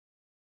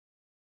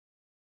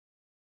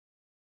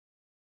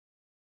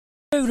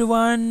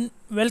Everyone,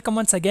 welcome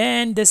once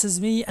again. This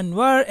is me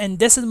Anwar and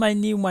this is my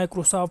new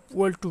Microsoft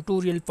Word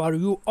tutorial for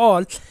you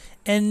all.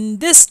 In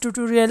this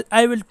tutorial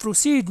I will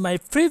proceed my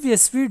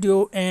previous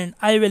video and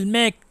I will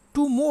make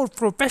two more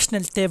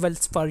professional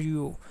tables for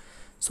you.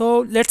 So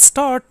let's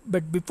start,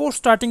 but before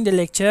starting the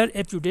lecture,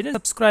 if you didn't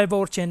subscribe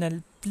our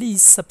channel,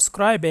 please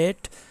subscribe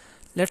it.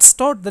 Let's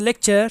start the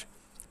lecture.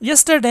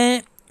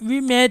 Yesterday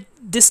we made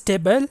this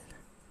table.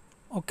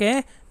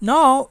 Okay,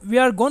 now we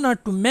are gonna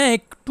to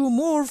make two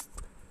more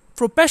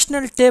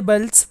professional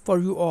tables for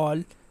you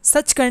all,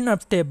 such kind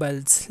of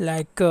tables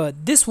like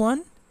this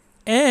one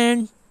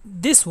and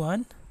this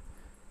one,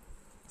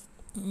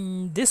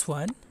 this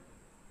one.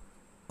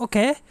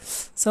 Okay,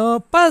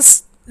 so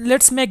first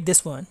let's make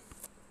this one.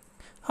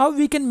 How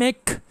we can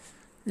make?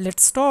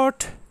 Let's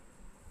start.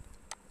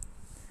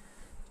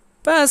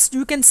 First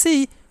you can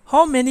see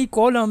how many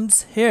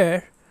columns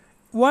here: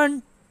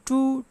 1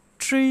 2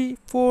 3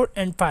 4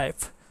 and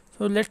 5.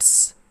 So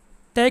let's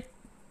take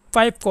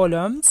 5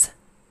 columns,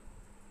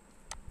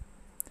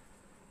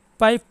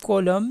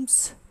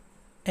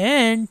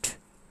 and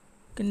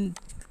can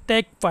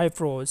take 5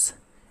 rows,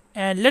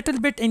 and little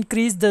bit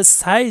increase the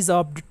size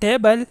of the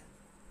table.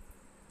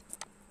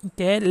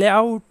 Okay,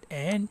 layout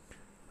and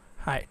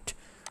height.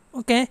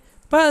 Okay,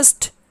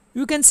 first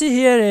you can see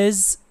here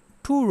is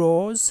 2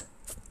 rows,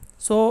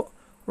 so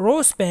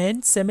row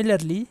span,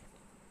 similarly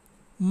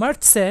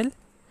merge cell,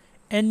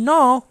 and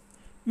now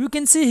you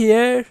can see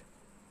here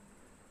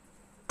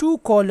 2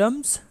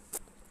 columns,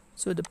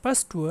 so the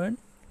first one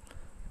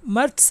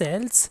merge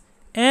cells,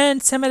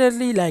 and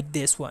similarly like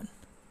this one.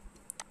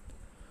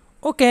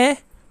 Okay,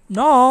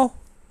 now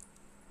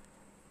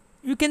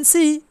you can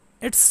see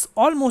it's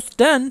almost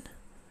done.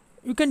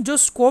 You can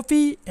just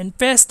copy and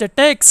paste the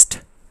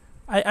text.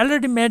 I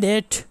already made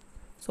it,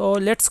 so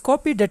let's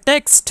copy the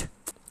text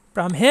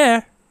from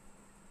here,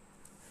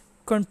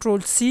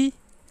 Control C,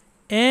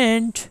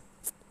 and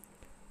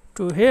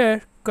to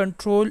here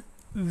Control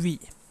V.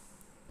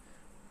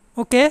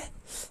 Okay,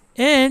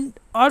 and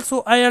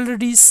also I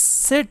already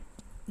set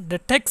the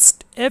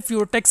text. If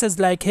your text is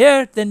like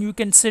here, then you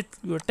can set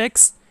your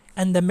text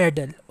in the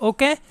middle.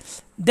 Okay,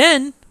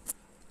 then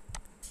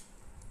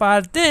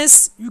for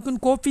this you can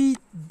copy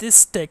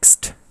this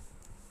text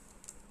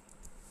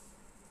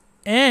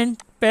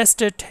and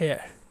paste it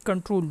here,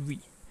 Control V.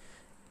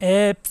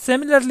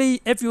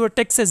 Similarly, if your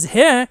text is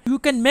here, you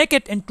can make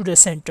it into the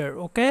center.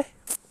 Okay,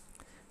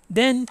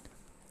 then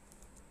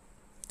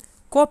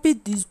copy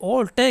these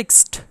all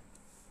text,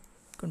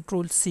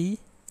 Control C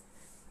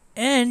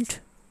and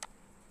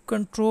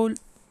Control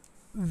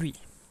V.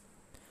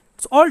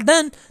 It's all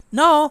done.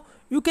 Now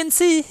you can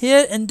see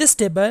here in this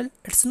table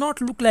it's not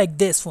look like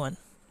this one.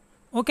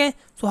 Okay,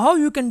 so how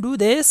you can do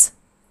this?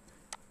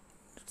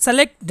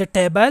 Select the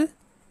table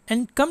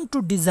and come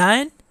to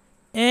design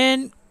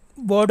and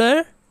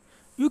border.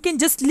 You can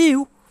just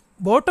leave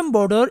bottom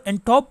border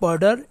and top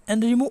border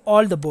and remove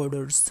all the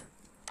borders,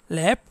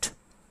 left,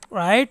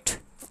 right,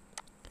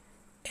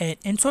 and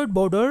insert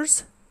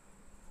borders,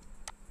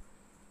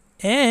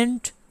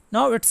 and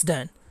now it's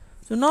done.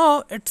 So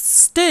now it's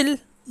still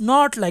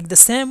not like the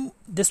same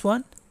this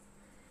one,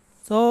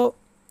 so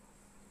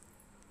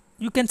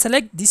you can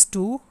select these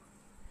two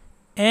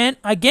and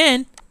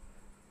again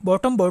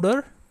bottom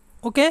border.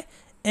 Okay,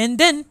 and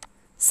then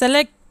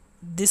select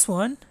this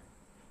one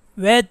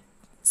with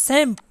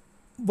same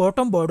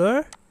bottom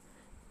border,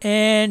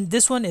 and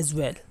this one as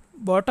well,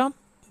 bottom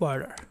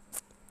border.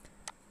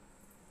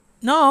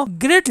 Now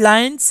grid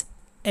lines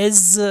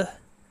is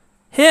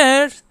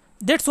here,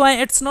 that's why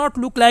it's not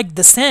look like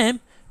the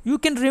same. You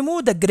can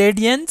remove the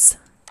gradients,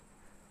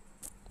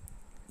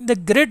 the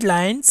grid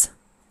lines.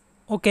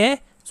 Okay,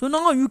 so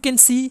now you can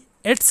see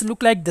it's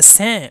look like the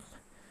same.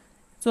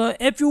 So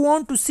if you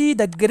want to see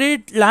the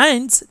grid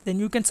lines, then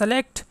you can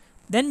select,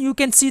 then you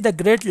can see the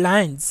grid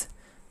lines,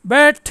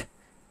 but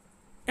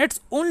it's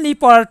only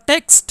for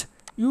text.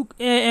 You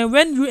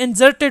when you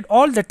inserted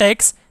all the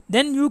text,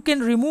 then you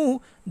can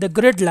remove the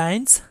grid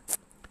lines.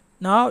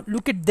 Now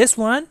look at this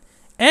one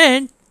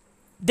and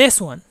this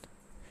one.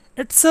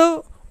 It's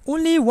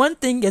only one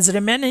thing is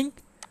remaining,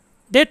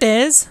 that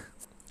is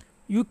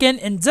you can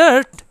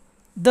insert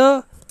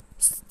the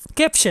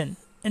caption.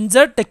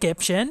 Insert the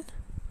caption.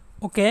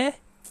 Okay,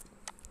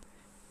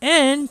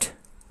 and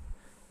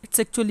it's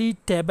actually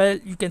table,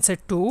 you can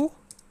set 2,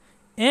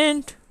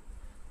 and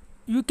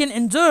you can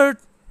insert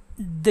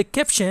the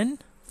caption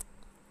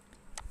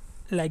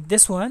like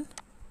this one,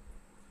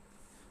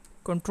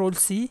 Control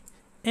C,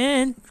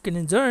 and you can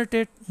insert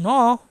it.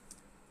 Now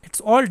it's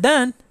all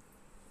done.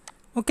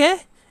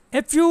 Okay,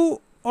 if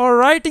you are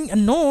writing a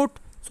note,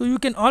 so you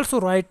can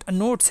also write a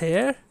notes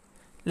here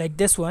like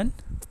this one,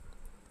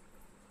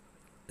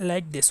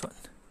 like this one,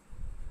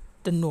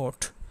 the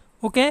note.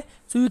 Okay,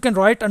 so you can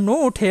write a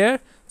note here.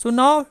 So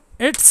now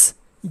it's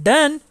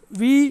done,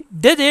 we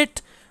did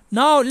it.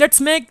 Now let's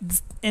make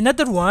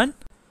another one.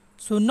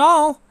 So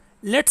now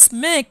let's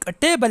make a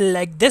table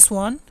like this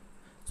one.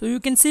 So you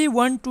can see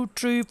 1 2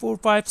 3 4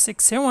 5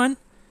 6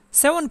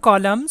 7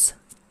 columns,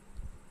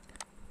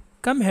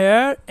 come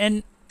here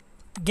and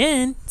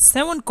again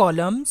 7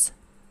 columns,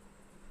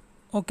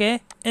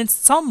 okay, and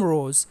some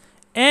rows,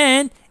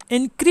 and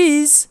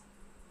increase,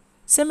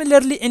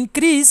 similarly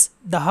increase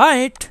the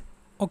height,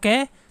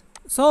 okay.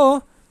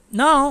 So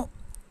now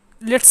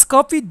let's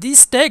copy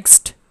this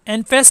text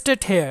and paste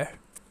it here,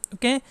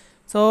 okay.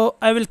 So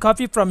I will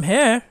copy from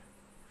here,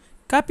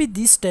 copy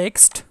this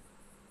text,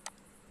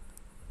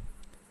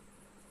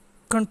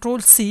 Control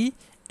C,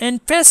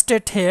 and paste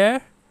it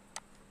here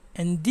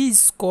and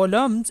these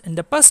columns in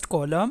the first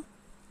column,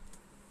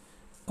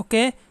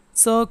 okay.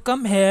 So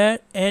come here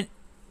and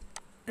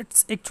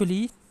it's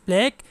actually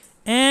black,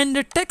 and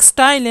the text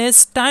style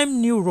is Times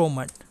New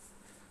Roman,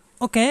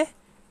 okay.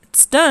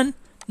 It's done.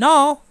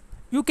 Now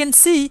you can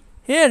see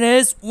here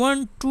is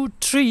 1 2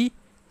 3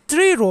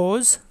 3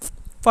 rows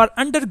for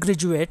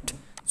undergraduate.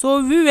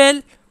 So we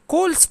will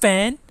call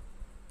span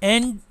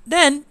and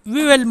then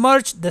we will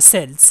merge the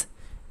cells,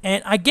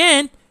 and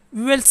again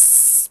we will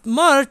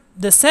merge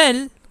the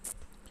cell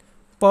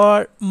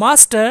for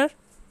master,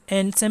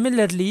 and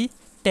similarly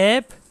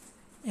tab,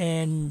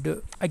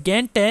 and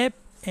again tab,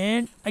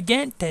 and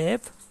again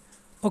tab,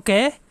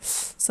 okay.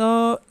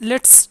 So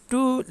let's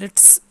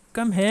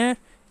come here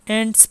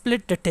and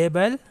split the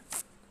table,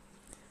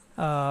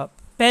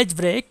 page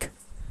break.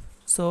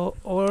 So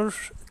or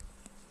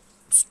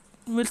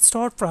we'll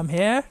start from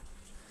here,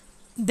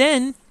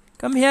 then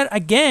come here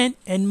again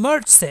and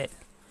merge cell,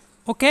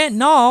 okay.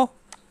 Now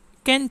you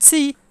can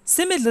see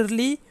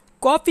similarly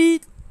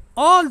copy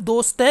all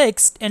those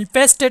text and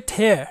paste it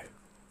here,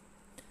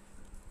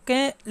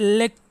 okay.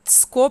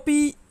 Let's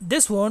copy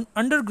this one,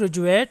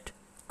 undergraduate,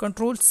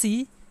 Control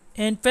C,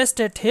 and paste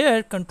it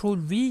here, Control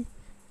V.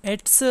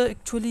 It's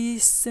actually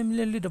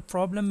similarly the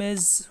problem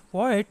is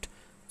white,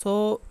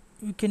 so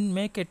you can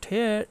make it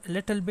here a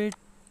little bit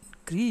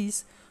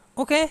increase,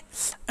 okay.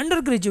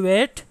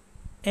 Undergraduate,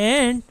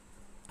 and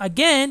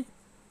again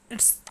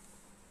it's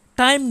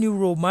Times New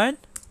Roman,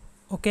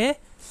 okay,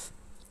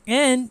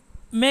 and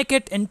make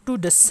it into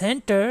the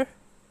center,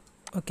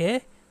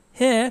 okay,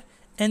 here,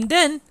 and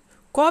then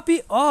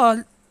copy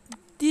all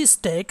this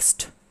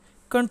text,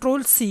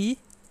 Control C,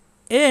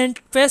 and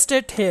paste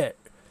it here,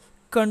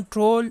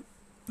 Control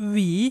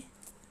V,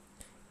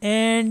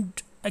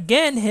 and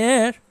again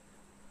here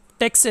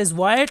text is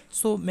white,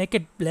 so make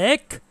it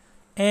black,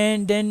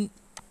 and then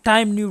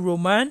Times New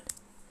Roman,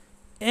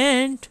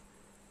 and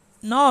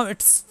now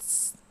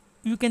it's,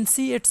 you can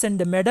see it's in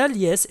the middle,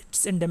 yes,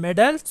 it's in the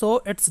middle,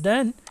 so it's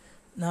done.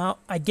 Now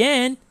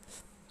again,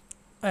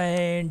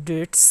 and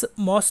it's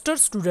master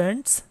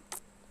students,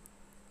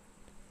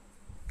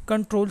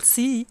 Control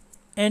C,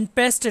 and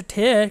paste it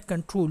here,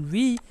 Control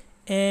V,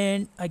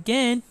 and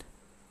again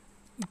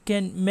you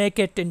can make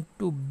it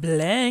into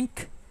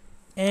blank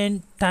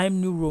and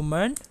Times New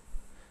Roman,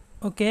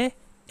 okay,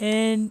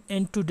 and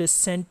into the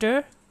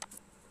center,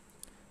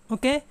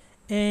 okay,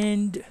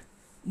 and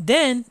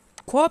then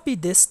copy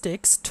this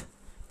text,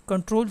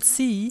 Control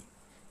C,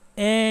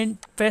 and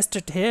paste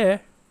it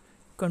here,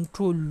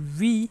 Control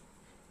V,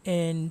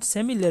 and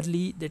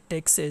similarly the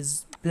text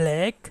is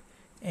black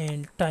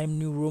and Times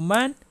New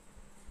Roman,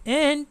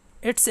 and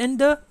it's in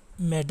the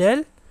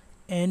middle.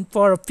 And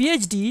for a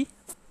PhD,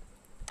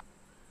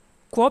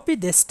 copy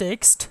this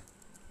text,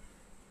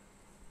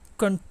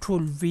 Control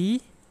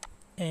V,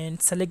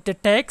 and select the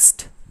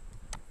text,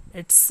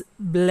 it's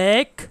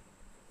black,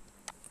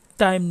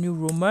 Times New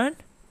Roman,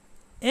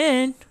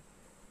 and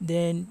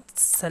then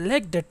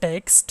select the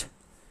text,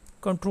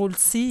 Control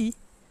C,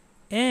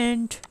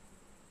 and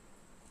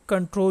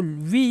Control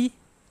V,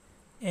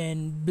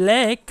 and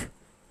black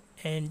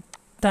and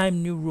Times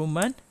New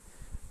Roman.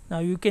 Now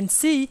you can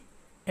see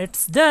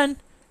it's done.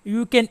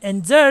 You can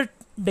insert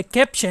the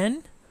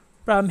caption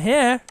from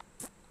here,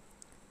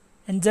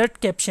 insert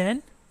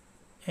caption,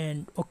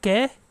 and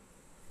okay,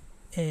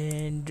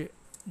 and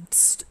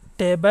it's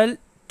table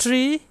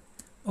 3,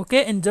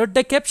 okay, insert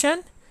the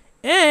caption.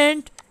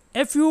 And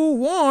if you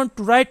want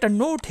to write a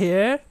note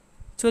here,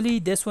 actually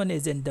this one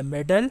is in the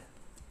middle,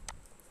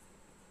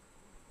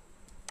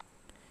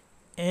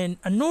 and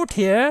a note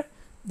here,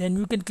 then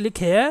you can click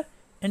here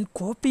and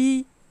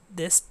copy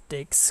this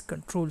text,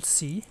 Control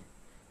C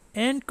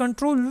and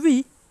Control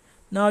V.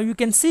 Now you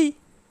can see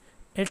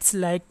it's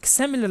like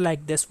similar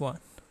like this one,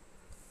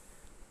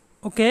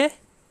 okay,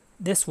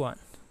 this one.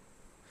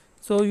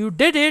 So you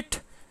did it.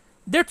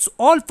 That's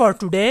all for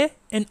today.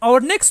 In our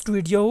next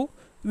video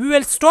we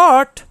will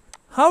start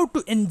how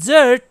to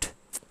insert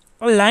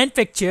a line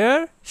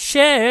picture,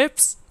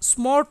 shapes,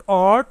 smart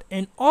art,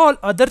 and all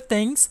other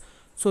things.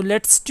 So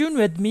let's tune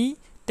with me.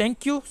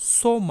 Thank you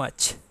so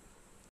much.